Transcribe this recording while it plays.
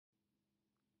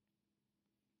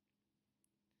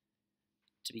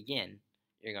To begin,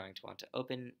 you're going to want to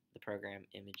open the program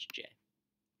ImageJ.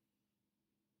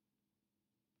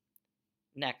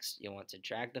 Next, you'll want to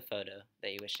drag the photo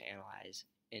that you wish to analyze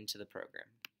into the program.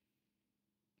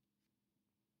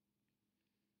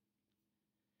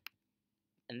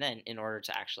 And then, in order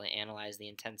to actually analyze the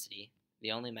intensity,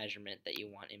 the only measurement that you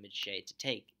want ImageJ to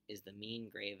take is the mean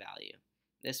gray value.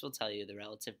 This will tell you the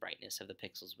relative brightness of the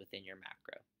pixels within your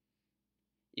macro.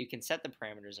 You can set the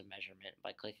parameters of measurement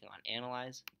by clicking on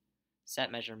Analyze,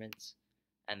 Set Measurements,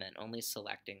 and then only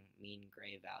selecting Mean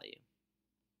Gray Value,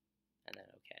 and then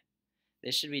OK.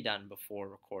 This should be done before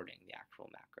recording the actual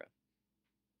macro.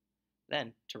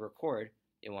 Then, to record,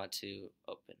 you want to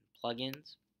open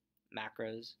Plugins,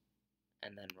 Macros,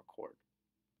 and then Record.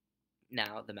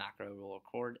 Now the macro will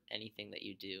record anything that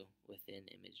you do within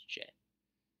ImageJ.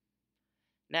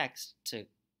 Next, to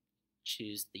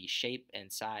choose the shape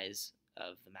and size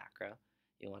of the macro,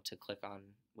 you'll want to click on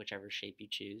whichever shape you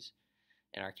choose.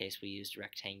 In our case, we used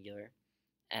rectangular,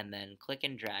 and then click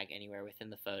and drag anywhere within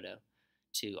the photo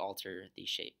to alter the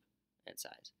shape and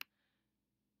size.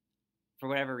 For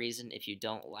whatever reason, if you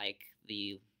don't like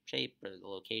the shape or the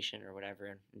location or whatever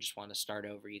and just want to start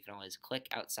over, you can always click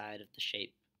outside of the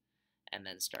shape and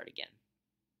then start again.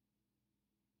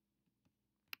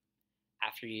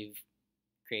 After you've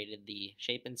created the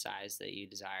shape and size that you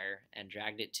desire and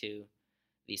dragged it to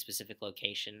the specific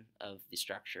location of the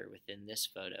structure within this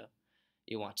photo,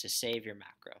 you want to save your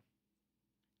macro.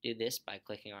 Do this by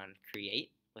clicking on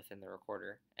Create within the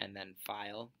recorder and then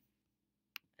File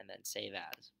and then Save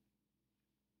As.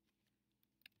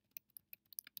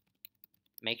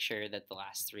 Make sure that the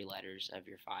last 3 letters of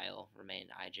your file remain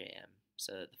IJM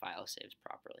so that the file saves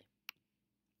properly.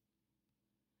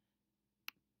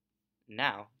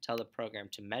 Now, tell the program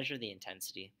to measure the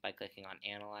intensity by clicking on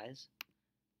Analyze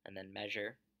and then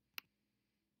Measure,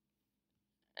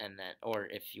 and then, or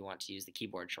if you want to use the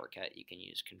keyboard shortcut, you can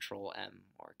use Control-M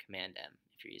or Command-M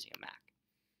if you're using a Mac.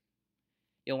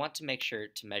 You'll want to make sure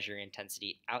to measure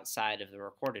intensity outside of the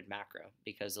recorded macro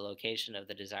because the location of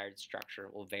the desired structure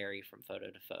will vary from photo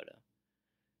to photo.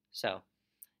 So,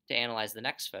 to analyze the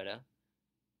next photo,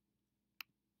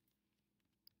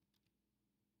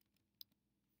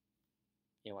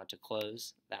 you'll want to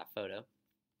close that photo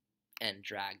and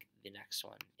drag the next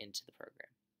one into the program.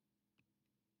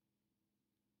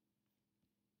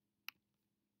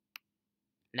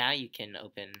 Now you can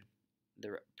open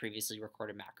the previously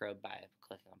recorded macro by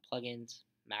clicking on Plugins,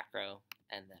 Macro,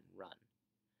 and then Run.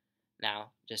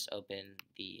 Now just open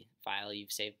the file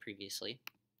you've saved previously,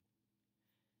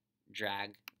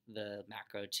 drag the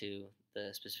macro to the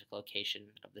specific location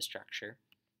of the structure,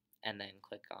 and then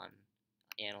click on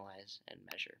Analyze and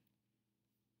Measure.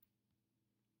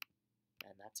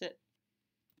 And that's it.